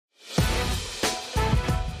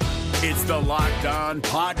It's the Locked On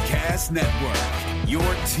Podcast Network, your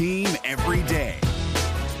team every day.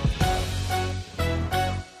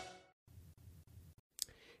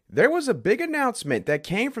 There was a big announcement that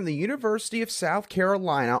came from the University of South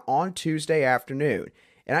Carolina on Tuesday afternoon,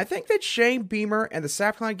 and I think that Shane Beamer and the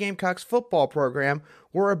South Carolina Gamecocks football program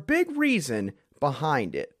were a big reason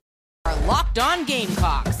behind it. Our Locked On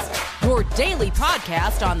Gamecocks, your daily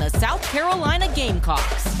podcast on the South Carolina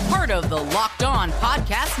Gamecocks, part of the Locked On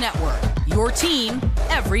Podcast Network, your team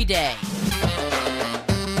every day.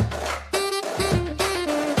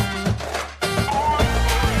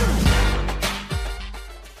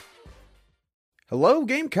 Hello,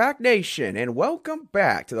 Gamecock Nation, and welcome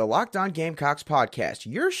back to the Locked On Gamecocks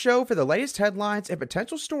podcast, your show for the latest headlines and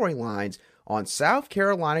potential storylines on South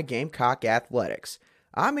Carolina Gamecock athletics.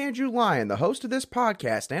 I'm Andrew Lyon, the host of this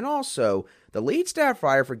podcast, and also the lead staff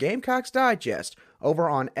writer for Gamecocks Digest over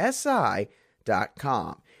on SI.com.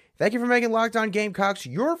 Thank you for making Locked On Gamecocks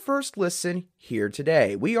your first listen here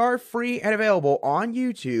today. We are free and available on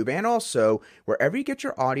YouTube and also wherever you get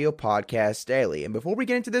your audio podcasts daily. And before we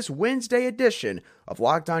get into this Wednesday edition of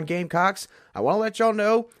Locked On Gamecocks, I want to let y'all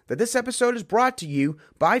know that this episode is brought to you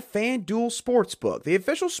by FanDuel Sportsbook, the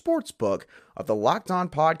official sportsbook of the Locked On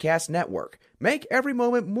Podcast Network. Make every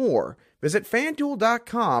moment more. Visit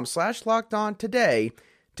FanDuel.com/LockedOn today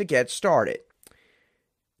to get started.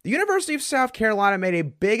 The University of South Carolina made a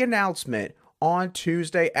big announcement on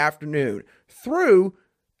Tuesday afternoon through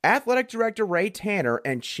Athletic Director Ray Tanner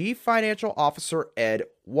and Chief Financial Officer Ed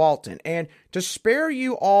Walton. And to spare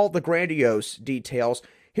you all the grandiose details,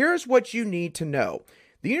 here's what you need to know.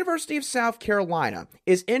 The University of South Carolina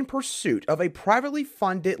is in pursuit of a privately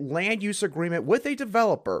funded land use agreement with a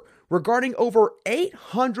developer regarding over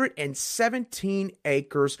 817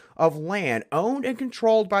 acres of land owned and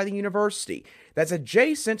controlled by the university that's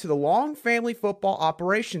adjacent to the Long Family Football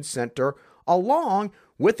Operations Center along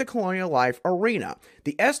with the Colonial Life Arena.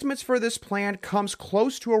 The estimates for this plan comes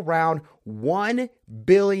close to around $1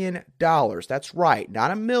 billion. That's right,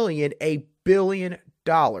 not a million, $1 billion.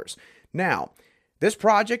 Now, this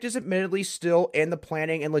project is admittedly still in the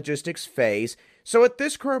planning and logistics phase, so at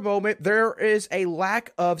this current moment, there is a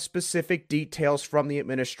lack of specific details from the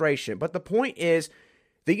administration. But the point is,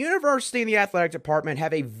 the university and the athletic department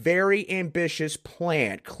have a very ambitious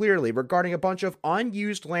plan, clearly, regarding a bunch of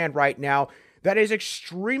unused land right now that is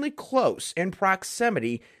extremely close in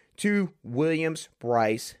proximity to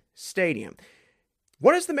Williams-Brice Stadium.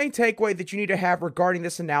 What is the main takeaway that you need to have regarding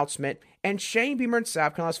this announcement and Shane Beamer and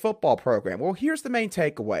South Carolina's football program? Well, here's the main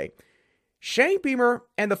takeaway. Shane Beamer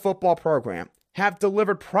and the football program have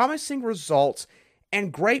delivered promising results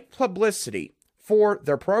and great publicity for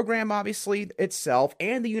their program, obviously, itself,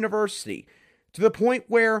 and the university, to the point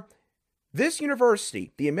where this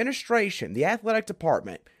university, the administration, the athletic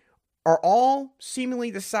department, are all seemingly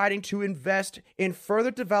deciding to invest in further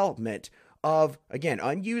development of, again,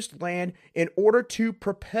 unused land in order to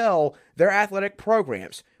propel their athletic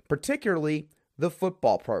programs, particularly the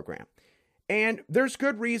football program. And there's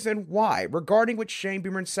good reason why, regarding what Shane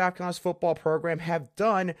Beamer and South Carolina's football program have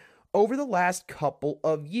done over the last couple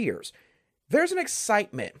of years. There's an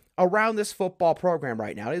excitement around this football program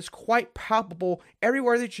right now. It is quite palpable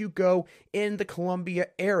everywhere that you go in the Columbia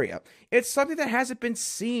area. It's something that hasn't been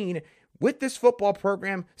seen with this football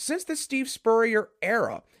program since the Steve Spurrier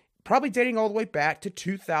era, probably dating all the way back to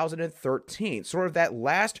 2013, sort of that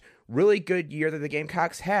last really good year that the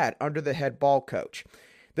Gamecocks had under the head ball coach.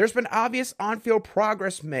 There's been obvious on-field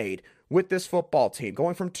progress made with this football team,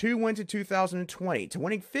 going from 2 wins in 2020 to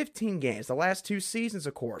winning 15 games the last 2 seasons,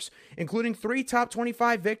 of course, including 3 top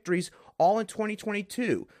 25 victories all in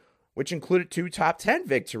 2022, which included 2 top 10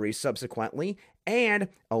 victories subsequently, and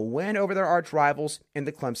a win over their arch rivals in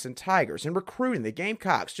the Clemson Tigers. In recruiting, the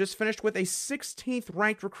Gamecocks just finished with a 16th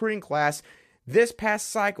ranked recruiting class this past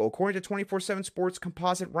cycle, according to 24/7 Sports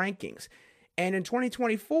composite rankings. And in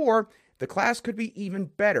 2024, the class could be even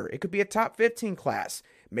better. It could be a top 15 class,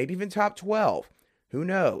 maybe even top 12. Who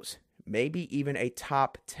knows? Maybe even a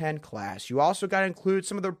top 10 class. You also got to include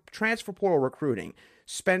some of the transfer portal recruiting.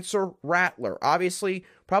 Spencer Rattler, obviously,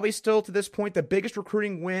 probably still to this point the biggest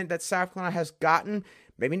recruiting win that South Carolina has gotten.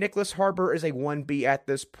 Maybe Nicholas Harbor is a 1B at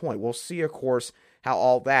this point. We'll see, of course, how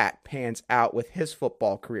all that pans out with his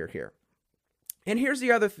football career here. And here's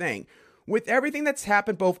the other thing. With everything that's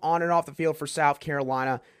happened both on and off the field for South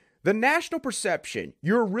Carolina, the national perception,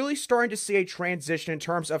 you're really starting to see a transition in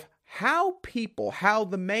terms of how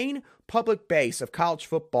the main public base of college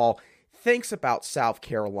football thinks about South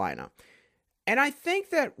Carolina. And I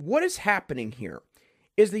think that what is happening here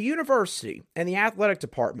is the university and the athletic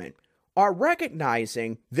department are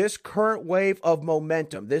recognizing this current wave of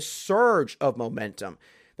momentum, this surge of momentum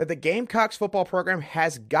that the Gamecocks football program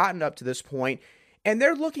has gotten up to this point, and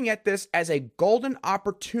they're looking at this as a golden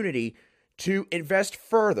opportunity to invest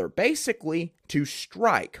further, basically to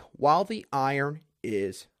strike while the iron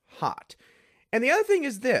is hot. And the other thing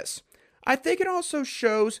is this, I think it also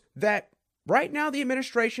shows that right now the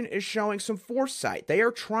administration is showing some foresight. They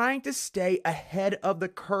are trying to stay ahead of the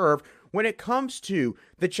curve when it comes to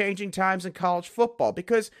the changing times in college football,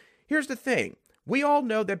 because here's the thing. We all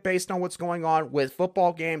know that based on what's going on with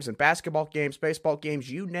football games and basketball games, baseball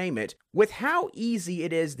games, you name it, with how easy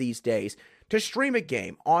it is these days to stream a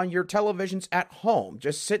game on your televisions at home.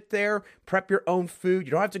 Just sit there, prep your own food.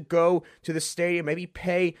 You don't have to go to the stadium, maybe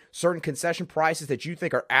pay certain concession prices that you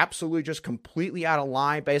think are absolutely just completely out of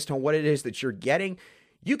line based on what it is that you're getting.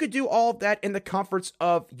 You could do all of that in the comforts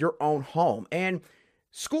of your own home. And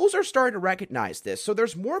schools are starting to recognize this, so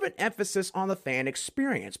there's more of an emphasis on the fan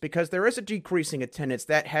experience because there is a decreasing attendance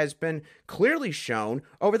that has been clearly shown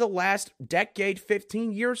over the last decade,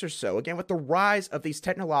 15 years or so, again, with the rise of these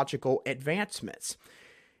technological advancements.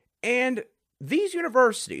 And these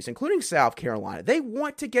universities, including South Carolina, they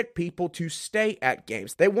want to get people to stay at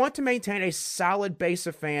games. They want to maintain a solid base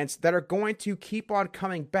of fans that are going to keep on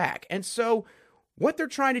coming back. And so what they're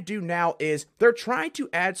trying to do now is they're trying to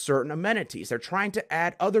add certain amenities. They're trying to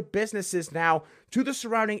add other businesses now to the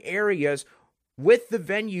surrounding areas with the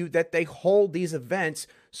venue that they hold these events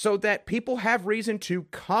so that people have reason to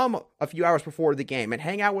come a few hours before the game and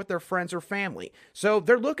hang out with their friends or family. So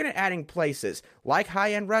they're looking at adding places like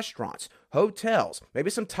high-end restaurants, hotels,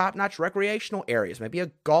 maybe some top-notch recreational areas, maybe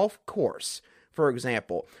a golf course, for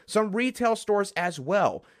example, some retail stores as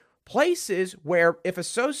well. Places where, if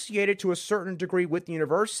associated to a certain degree with the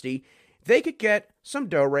university, they could get some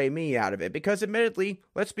do-re-mi out of it. Because admittedly,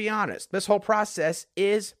 let's be honest, this whole process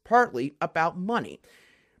is partly about money.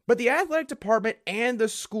 But the athletic department and the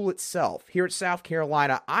school itself here at South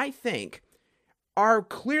Carolina, I think, are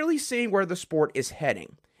clearly seeing where the sport is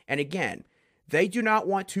heading. And again, they do not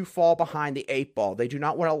want to fall behind the eight ball. They do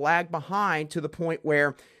not want to lag behind to the point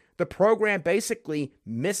where the program basically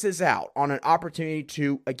misses out on an opportunity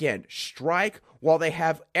to, again, strike while they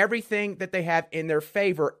have everything that they have in their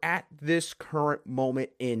favor at this current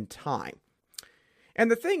moment in time.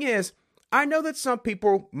 And the thing is, I know that some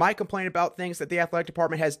people might complain about things that the athletic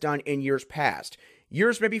department has done in years past.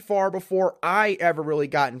 Years maybe far before I ever really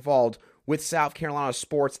got involved with South Carolina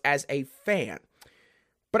sports as a fan.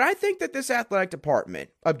 But I think that this athletic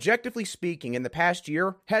department, objectively speaking, in the past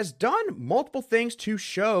year, has done multiple things to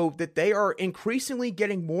show that they are increasingly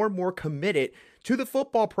getting more and more committed to the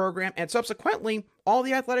football program and subsequently all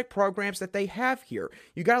the athletic programs that they have here.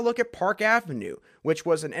 You got to look at Park Avenue, which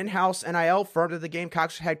was an in-house NIL firm that the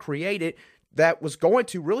Gamecocks had created that was going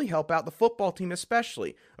to really help out the football team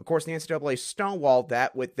especially. Of course, the NCAA stonewalled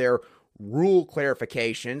that with their rule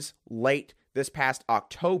clarifications late this past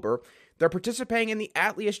October. They're participating in the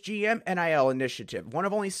Atleast GM NIL initiative, one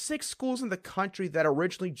of only 6 schools in the country that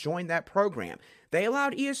originally joined that program. They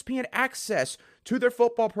allowed ESPN access to their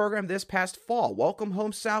football program this past fall, Welcome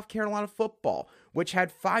Home South Carolina Football, which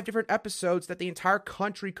had 5 different episodes that the entire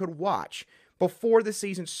country could watch before the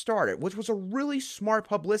season started, which was a really smart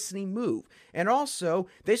publicity move. And also,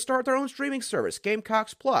 they started their own streaming service,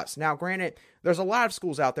 Gamecocks Plus. Now, granted, there's a lot of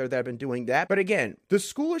schools out there that have been doing that. But again, the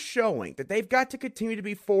school is showing that they've got to continue to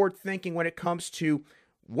be forward-thinking when it comes to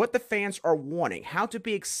what the fans are wanting, how to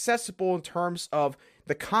be accessible in terms of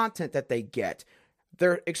the content that they get,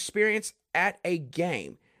 their experience at a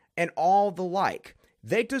game, and all the like.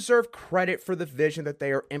 They deserve credit for the vision that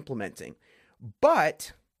they are implementing.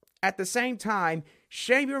 But at the same time,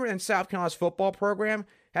 Shane Beamer and South Carolina's football program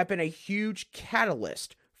have been a huge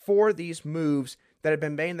catalyst for these moves that have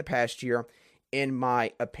been made in the past year, in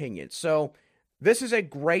my opinion. So this is a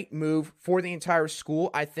great move for the entire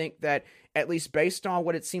school. I think that at least based on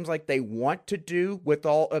what it seems like they want to do with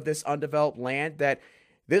all of this undeveloped land, that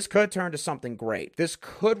this could turn to something great. This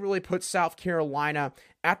could really put South Carolina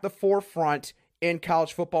at the forefront in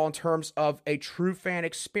college football in terms of a true fan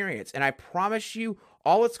experience. And I promise you,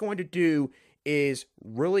 all it's going to do is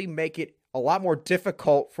really make it a lot more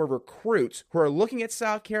difficult for recruits who are looking at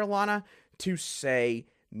South Carolina to say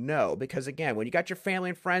no. Because again, when you got your family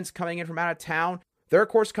and friends coming in from out of town, they're of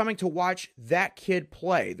course coming to watch that kid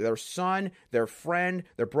play, their son, their friend,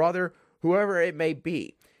 their brother, whoever it may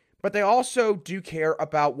be. But they also do care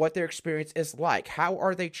about what their experience is like. How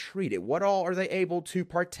are they treated? What all are they able to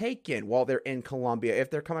partake in while they're in Columbia if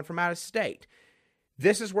they're coming from out of state?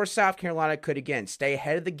 This is where South Carolina could, again, stay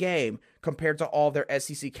ahead of the game compared to all their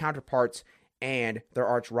SEC counterparts and their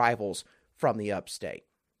arch rivals from the upstate.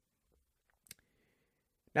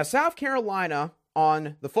 Now, South Carolina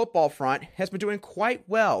on the football front has been doing quite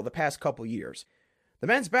well the past couple years. The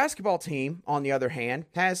men's basketball team, on the other hand,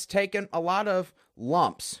 has taken a lot of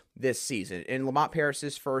lumps this season in Lamont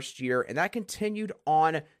Paris's first year, and that continued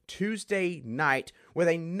on Tuesday night with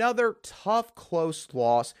another tough, close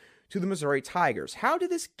loss to the Missouri Tigers. How did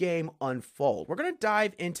this game unfold? We're going to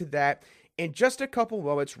dive into that in just a couple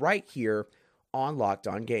moments right here on Locked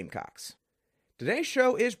On Gamecocks. Today's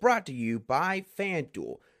show is brought to you by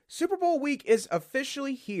FanDuel. Super Bowl week is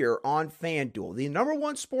officially here on FanDuel, the number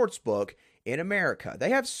one sports book in America. They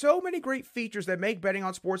have so many great features that make betting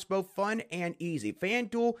on sports both fun and easy.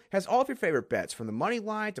 FanDuel has all of your favorite bets, from the money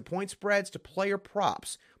line to point spreads to player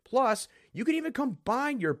props. Plus, you can even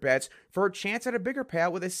combine your bets for a chance at a bigger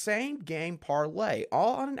payout with a same-game parlay,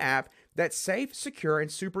 all on an app that's safe, secure,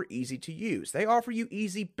 and super easy to use. They offer you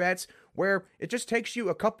easy bets where it just takes you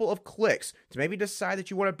a couple of clicks to maybe decide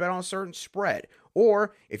that you want to bet on a certain spread.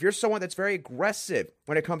 Or if you're someone that's very aggressive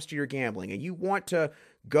when it comes to your gambling and you want to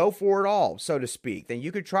go for it all, so to speak, then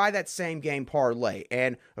you could try that same game parlay.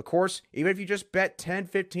 And of course, even if you just bet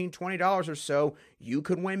 $10, $15, $20 or so, you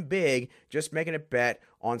could win big just making a bet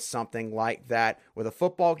on something like that with a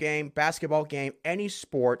football game, basketball game, any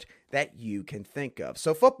sport that you can think of.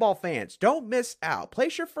 So football fans, don't miss out.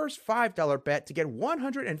 Place your first $5 bet to get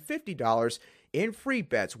 $150 in free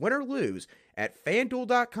bets, win or lose, at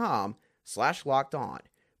FanDuel.com/LockedOn.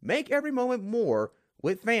 Make every moment more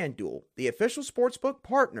with FanDuel, the official sportsbook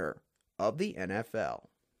partner of the NFL.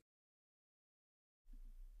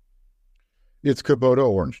 It's Kubota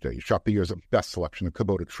Orange Day. Shop the year's best selection of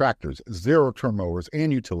Kubota tractors, zero-turn mowers,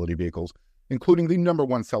 and utility vehicles, including the number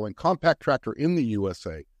one selling compact tractor in the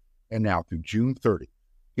USA. And now through June 30,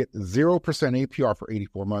 get 0% APR for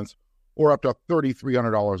 84 months or up to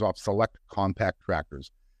 $3,300 off select compact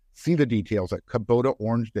tractors. See the details at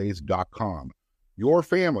KubotaOrangeDays.com. Your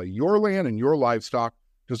family, your land, and your livestock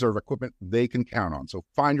deserve equipment they can count on. So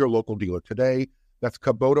find your local dealer today. That's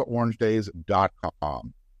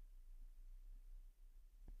KubotaOrangeDays.com.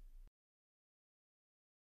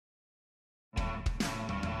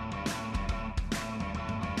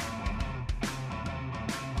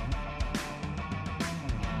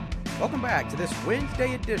 Welcome back to this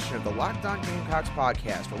Wednesday edition of the Locked On Gamecocks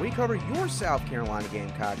podcast, where we cover your South Carolina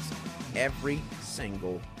Gamecocks every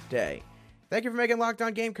single day. Thank you for making Locked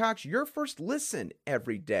On Gamecocks your first listen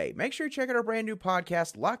every day. Make sure you check out our brand new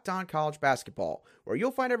podcast, Locked On College Basketball, where you'll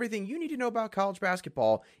find everything you need to know about college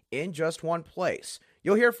basketball in just one place.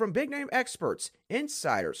 You'll hear from big-name experts,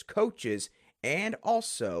 insiders, coaches, and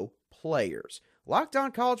also players. Locked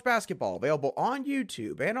On College Basketball, available on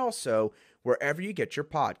YouTube and also wherever you get your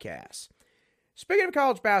podcasts. Speaking of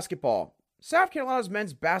college basketball, South Carolina's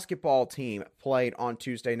men's basketball team played on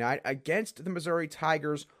Tuesday night against the Missouri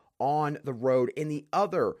Tigers on the road in the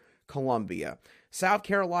other Columbia. South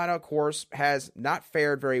Carolina, of course, has not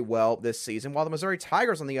fared very well this season, while the Missouri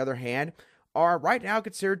Tigers, on the other hand, are right now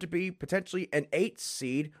considered to be potentially an 8th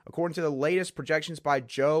seed, according to the latest projections by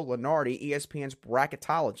Joe Lunardi, ESPN's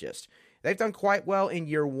bracketologist. They've done quite well in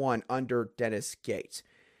year one under Dennis Gates.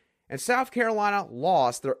 And South Carolina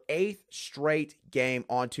lost their 8th straight game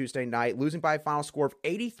on Tuesday night, losing by a final score of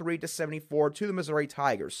 83-74 to the Missouri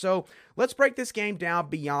Tigers. So let's break this game down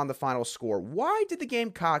beyond the final score. Why did the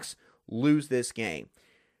Gamecocks lose this game?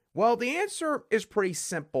 Well, the answer is pretty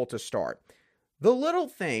simple to start. The little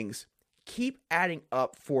things keep adding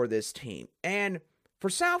up for this team. And for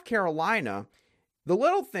South Carolina, the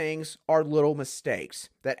little things are little mistakes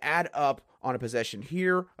that add up on a possession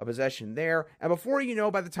here, a possession there, and before you know,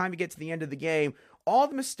 by the time you get to the end of the game, all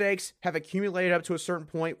the mistakes have accumulated up to a certain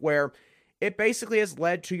point where it basically has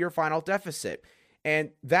led to your final deficit. And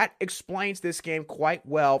that explains this game quite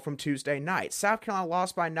well from Tuesday night. South Carolina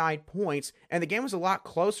lost by 9 points, and the game was a lot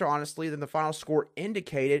closer, honestly, than the final score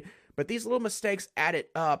indicated, but these little mistakes added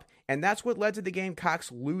up, and that's what led to the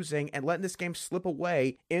Gamecocks losing and letting this game slip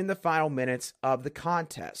away in the final minutes of the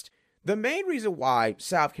contest. The main reason why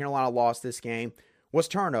South Carolina lost this game was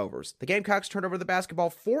turnovers. The Gamecocks turned over the basketball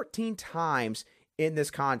 14 times in this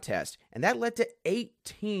contest, and that led to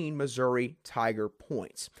 18 Missouri Tiger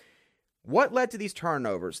points. What led to these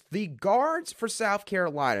turnovers? The guards for South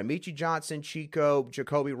Carolina, Meechie Johnson, Chico,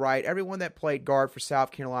 Jacoby Wright, everyone that played guard for South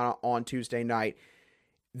Carolina on Tuesday night,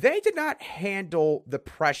 they did not handle the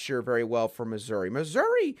pressure very well for Missouri.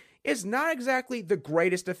 Missouri is not exactly the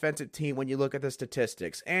greatest defensive team when you look at the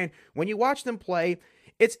statistics. And when you watch them play,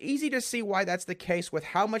 it's easy to see why that's the case with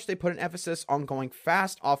how much they put an emphasis on going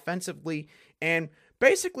fast offensively and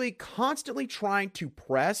basically constantly trying to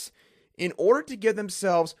press in order to give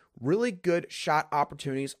themselves really good shot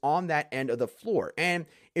opportunities on that end of the floor. And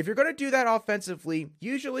if you're going to do that offensively,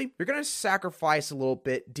 usually you're going to sacrifice a little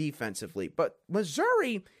bit defensively. But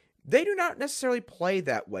Missouri, they do not necessarily play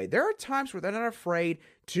that way. There are times where they're not afraid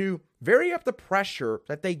to vary up the pressure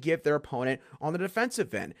that they give their opponent on the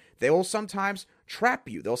defensive end. They will sometimes trap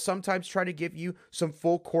you. They'll sometimes try to give you some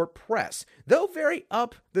full court press. They'll vary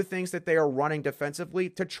up the things that they are running defensively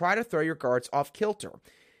to try to throw your guards off kilter.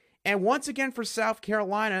 And once again for South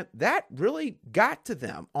Carolina, that really got to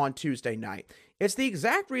them on Tuesday night. It's the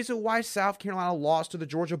exact reason why South Carolina lost to the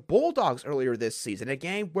Georgia Bulldogs earlier this season, a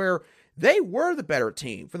game where they were the better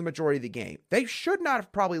team for the majority of the game. They should not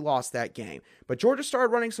have probably lost that game. But Georgia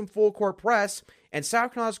started running some full court press, and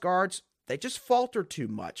South Carolina's guards, they just faltered too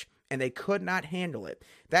much, and they could not handle it.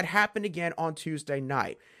 That happened again on Tuesday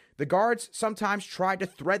night. The guards sometimes tried to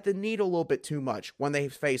thread the needle a little bit too much when they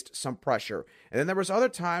faced some pressure. And then there was other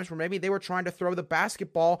times where maybe they were trying to throw the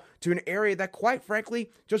basketball to an area that, quite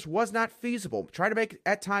frankly, just was not feasible. Trying to make,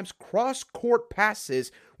 at times, cross-court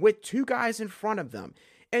passes with two guys in front of them.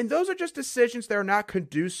 And those are just decisions that are not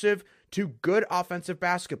conducive to good offensive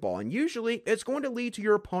basketball. And usually it's going to lead to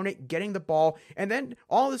your opponent getting the ball, and then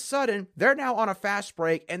all of a sudden they're now on a fast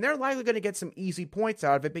break, and they're likely going to get some easy points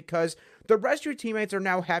out of it because the rest of your teammates are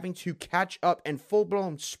now having to catch up and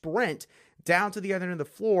full-blown sprint down to the other end of the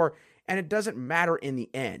floor, and it doesn't matter in the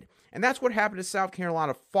end. And that's what happened to South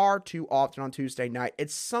Carolina far too often on Tuesday night.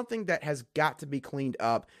 It's something that has got to be cleaned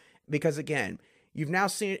up because, again, you've now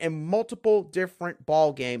seen it in multiple different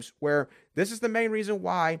ball games where this is the main reason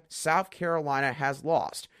why South Carolina has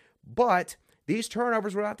lost. But these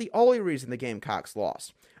turnovers were not the only reason the Gamecocks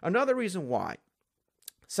lost. Another reason why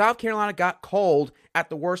South Carolina got cold at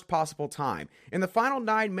the worst possible time. In the final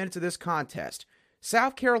 9 minutes of this contest,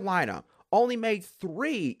 South Carolina only made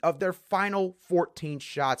 3 of their final 14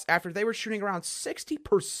 shots after they were shooting around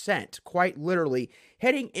 60%, quite literally,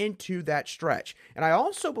 heading into that stretch. And I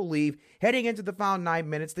also believe heading into the final 9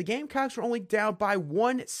 minutes, the Gamecocks were only down by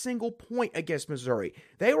 1 single point against Missouri.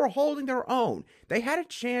 They were holding their own. They had a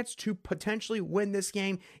chance to potentially win this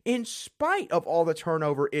game in spite of all the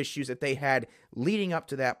turnover issues that they had leading up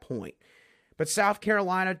to that point. But South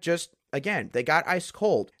Carolina just, again, they got ice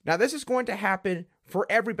cold. Now, this is going to happen for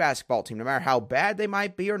every basketball team, no matter how bad they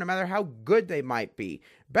might be or no matter how good they might be.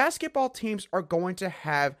 Basketball teams are going to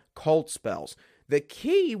have cold spells. The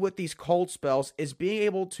key with these cold spells is being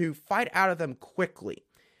able to fight out of them quickly.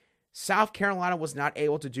 South Carolina was not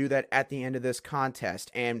able to do that at the end of this contest,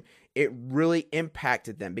 and it really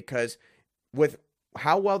impacted them because with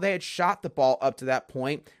how well they had shot the ball up to that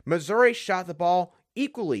point, Missouri shot the ball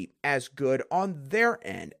equally as good on their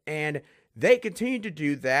end, and they continued to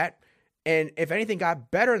do that. And if anything,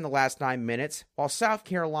 got better in the last 9 minutes, while South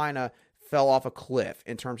Carolina fell off a cliff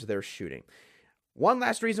in terms of their shooting. One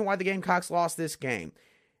last reason why the Gamecocks lost this game: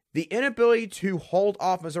 the inability to hold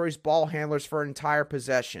off Missouri's ball handlers for entire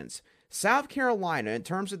possessions. South Carolina, in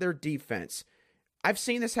terms of their defense, I've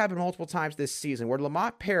seen this happen multiple times this season where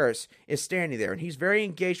Lamont Paris is standing there and he's very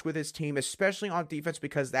engaged with his team, especially on defense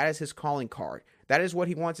because that is his calling card. That is what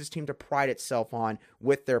he wants his team to pride itself on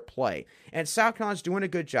with their play. And South Carolina's doing a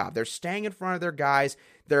good job. They're staying in front of their guys.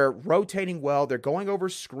 They're rotating well. They're going over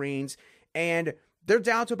screens. And they're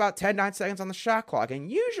down to about 10-9 seconds on the shot clock.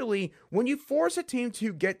 And usually when you force a team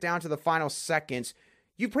to get down to the final seconds,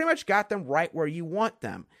 you pretty much got them right where you want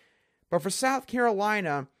them. But for South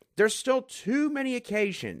Carolina, there's still too many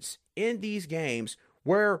occasions in these games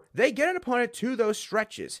where they get an opponent to those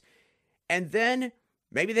stretches, and then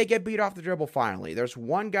maybe they get beat off the dribble finally. There's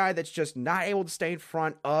one guy that's just not able to stay in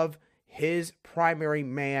front of his primary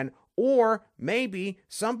man, or maybe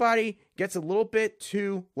somebody gets a little bit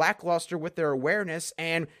too lackluster with their awareness,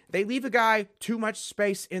 and they leave a guy too much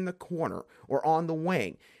space in the corner or on the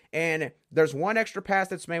wing. And there's one extra pass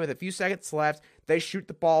that's made with a few seconds left. They shoot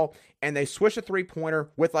the ball, and they swish a three-pointer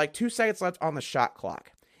with like 2 seconds left on the shot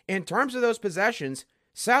clock. In terms of those possessions,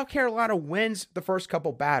 South Carolina wins the first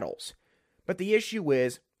couple battles. But the issue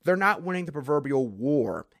is they're not winning the proverbial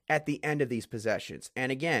war at the end of these possessions.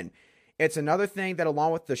 And again, it's another thing that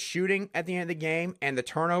along with the shooting at the end of the game and the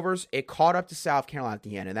turnovers, it caught up to South Carolina at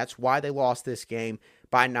the end. And that's why they lost this game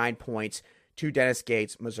by 9 points to Dennis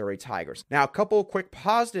Gates' Missouri Tigers. Now, a couple of quick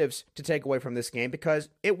positives to take away from this game because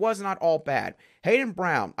it was not all bad. Hayden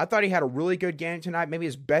Brown, I thought he had a really good game tonight, maybe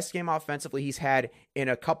his best game offensively he's had in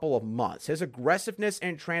a couple of months. His aggressiveness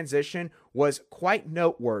in transition was quite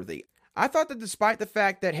noteworthy. I thought that despite the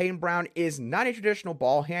fact that Hayden Brown is not a traditional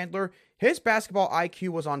ball handler, his basketball IQ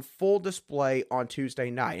was on full display on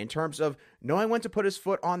Tuesday night in terms of knowing when to put his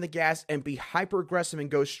foot on the gas and be hyper-aggressive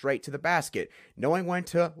and go straight to the basket, knowing when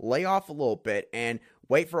to lay off a little bit and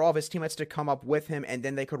wait for all of his teammates to come up with him, and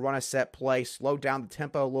then they could run a set play, slow down the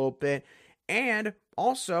tempo a little bit, and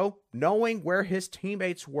also knowing where his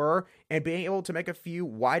teammates were and being able to make a few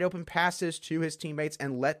wide open passes to his teammates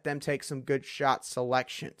and let them take some good shot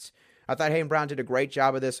selections. I thought Hayden Brown did a great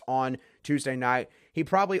job of this on Tuesday night. He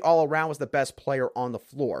probably all around was the best player on the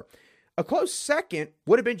floor. A close second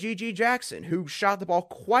would have been GG Jackson, who shot the ball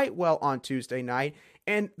quite well on Tuesday night.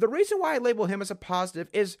 And the reason why I label him as a positive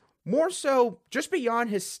is more so just beyond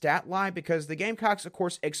his stat line, because the Gamecocks, of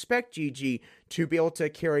course, expect GG to be able to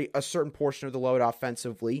carry a certain portion of the load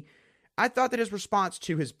offensively. I thought that his response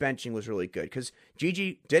to his benching was really good because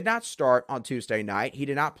GG did not start on Tuesday night. He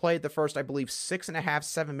did not play the first, I believe, 7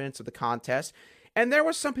 minutes of the contest. And there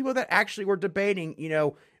were some people that actually were debating,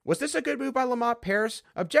 was this a good move by Lamont Paris?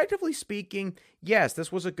 Objectively speaking, yes,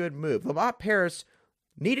 this was a good move. Lamont Paris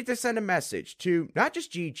needed to send a message to not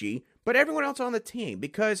just GG, but everyone else on the team.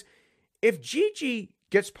 Because if GG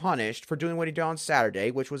gets punished for doing what he did on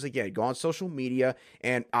Saturday, which was, again, go on social media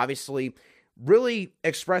and obviously really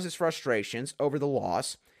express his frustrations over the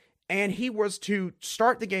loss, and he was to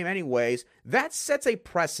start the game anyways, that sets a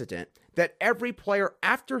precedent that every player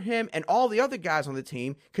after him and all the other guys on the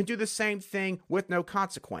team can do the same thing with no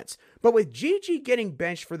consequence. But with GG getting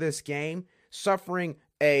benched for this game, suffering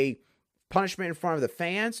a punishment in front of the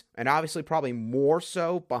fans, and obviously probably more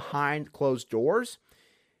so behind closed doors,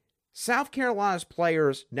 South Carolina's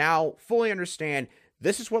players now fully understand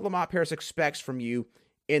this is what Lamont Paris expects from you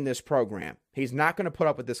in this program. He's not going to put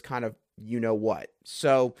up with this kind of you-know-what.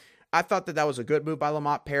 So I thought that was a good move by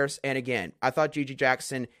Lamont Paris. And again, I thought GG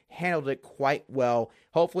Jackson handled it quite well.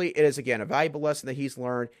 Hopefully it is, again, a valuable lesson that he's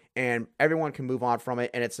learned and everyone can move on from it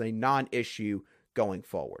and it's a non-issue going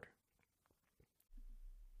forward.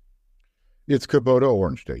 It's Kubota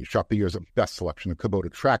Orange Day. Shop the year's best selection of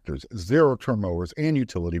Kubota tractors, zero-turn mowers, and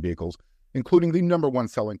utility vehicles, including the #1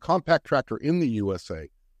 selling compact tractor in the USA.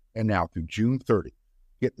 And now through June 30,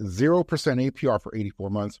 get 0% APR for 84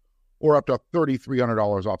 months or up to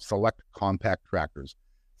 $3,300 off select compact tractors.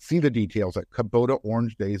 See the details at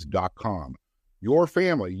KubotaOrangeDays.com. Your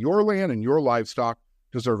family, your land, and your livestock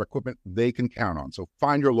deserve equipment they can count on. So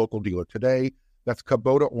find your local dealer today. That's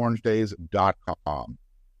KubotaOrangeDays.com.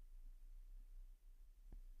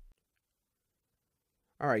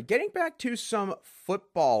 All right, getting back to some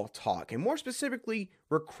football talk, and more specifically,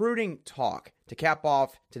 recruiting talk to cap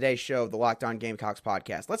off today's show of the Locked On Gamecocks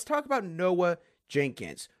podcast. Let's talk about Noah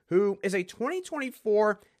Jenkins, who is a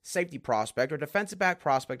 2024 safety prospect or defensive back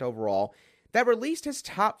prospect overall that released his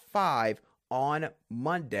top 5 on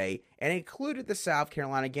Monday and included the South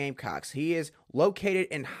Carolina Gamecocks. He is located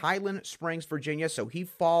in Highland Springs, Virginia, so he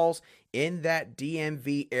falls in that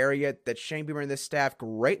DMV area that Shane Beamer and the staff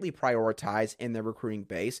greatly prioritize in their recruiting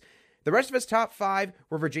base. The rest of his top 5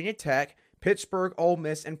 were Virginia Tech, Pittsburgh, Ole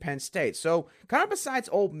Miss, and Penn State. So kind of besides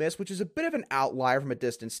Ole Miss, which is a bit of an outlier from a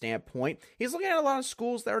distance standpoint, he's looking at a lot of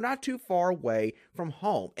schools that are not too far away from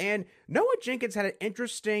home. And Noah Jenkins had an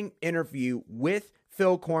interesting interview with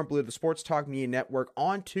Phil Kornbluh of the Sports Talk Media Network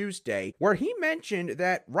on Tuesday, where he mentioned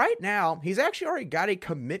that right now he's actually already got a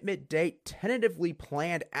commitment date tentatively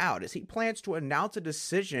planned out as he plans to announce a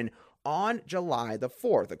decision on July the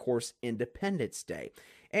 4th, of course, Independence Day.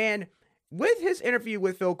 And with his interview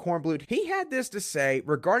with Phil Kornbluh, he had this to say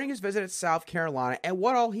regarding his visit at South Carolina and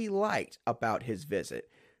what all he liked about his visit.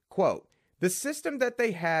 Quote, "The system that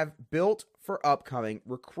they have built for upcoming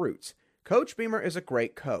recruits. Coach Beamer is a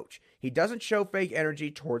great coach. He doesn't show fake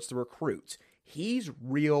energy towards the recruits. He's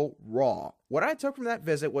real raw. What I took from that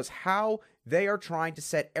visit was how they are trying to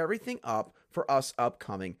set everything up for us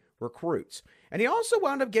upcoming recruits." And he also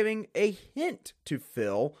wound up giving a hint to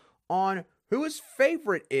Phil on who his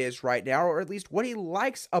favorite is right now, or at least what he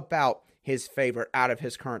likes about his favorite out of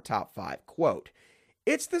his current top 5. Quote,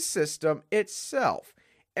 "It's the system itself.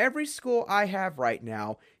 Every school I have right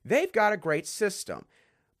now, they've got a great system.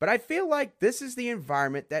 But I feel like this is the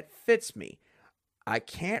environment that fits me. I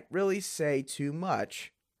can't really say too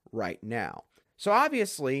much right now." So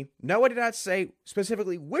obviously, Noah did not say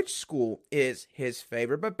specifically which school is his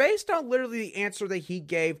favorite, but based on literally the answer that he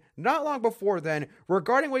gave not long before then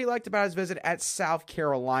regarding what he liked about his visit at South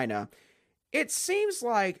Carolina, it seems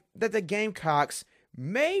like that the Gamecocks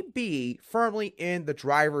may be firmly in the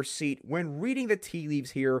driver's seat when reading the tea leaves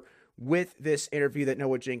here with this interview that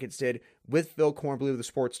Noah Jenkins did with Phil Kornblue of the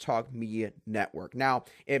Sports Talk Media Network. Now,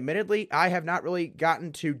 admittedly, I have not really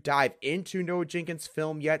gotten to dive into Noah Jenkins'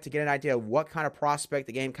 film yet to get an idea of what kind of prospect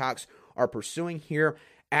the Gamecocks are pursuing here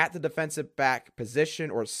at the defensive back position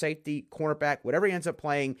or safety, cornerback, whatever he ends up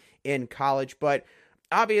playing in college. But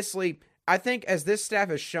obviously, I think as this staff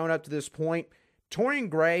has shown up to this point, Torian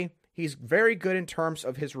Gray, he's very good in terms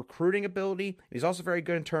of his recruiting ability. He's also very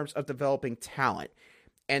good in terms of developing talent.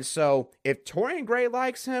 And so if Torian Gray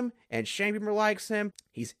likes him and Shane Beamer likes him,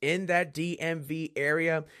 he's in that DMV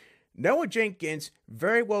area, Noah Jenkins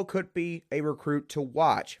very well could be a recruit to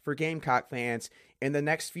watch for Gamecock fans in the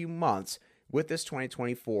next few months with this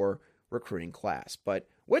 2024 recruiting class. But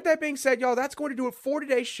with that being said, y'all, that's going to do it for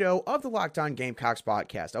today's show of the Locked On Gamecocks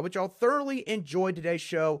podcast. I hope y'all thoroughly enjoyed today's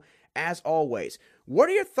show. As always, what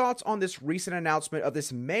are your thoughts on this recent announcement of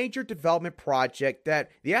this major development project that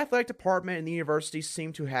the athletic department and the university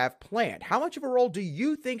seem to have planned? How much of a role do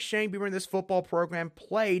you think Shane Beamer and this football program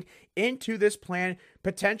played into this plan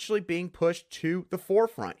potentially being pushed to the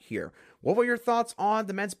forefront here? What were your thoughts on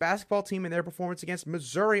the men's basketball team and their performance against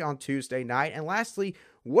Missouri on Tuesday night? And lastly,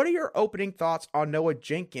 what are your opening thoughts on Noah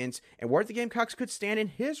Jenkins and where the Gamecocks could stand in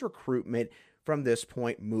his recruitment from this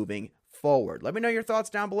point moving forward? Let me know your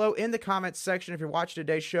thoughts down below in the comments section if you're watching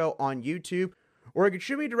today's show on YouTube, or you can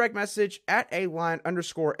shoot me a direct message at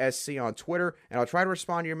 @aline_SC on Twitter, and I'll try to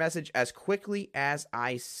respond to your message as quickly as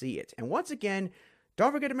I see it. And once again,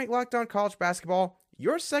 don't forget to make Locked On College Basketball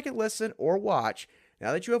your second listen or watch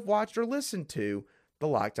now that you have watched or listened to the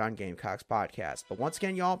Locked On Gamecocks podcast. But once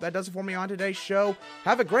again, y'all, that does it for me on today's show.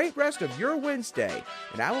 Have a great rest of your Wednesday,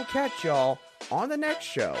 and I will catch y'all on the next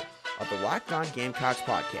show of the Locked On Gamecocks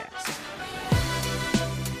podcast.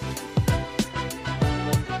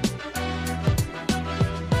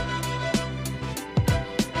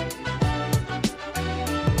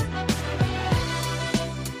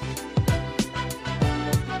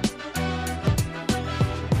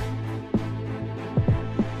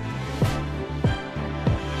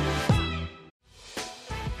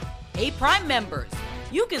 Hey, Prime members,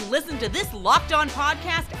 you can listen to this Locked On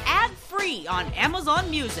podcast ad-free on Amazon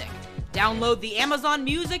Music. Download the Amazon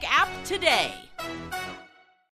Music app today.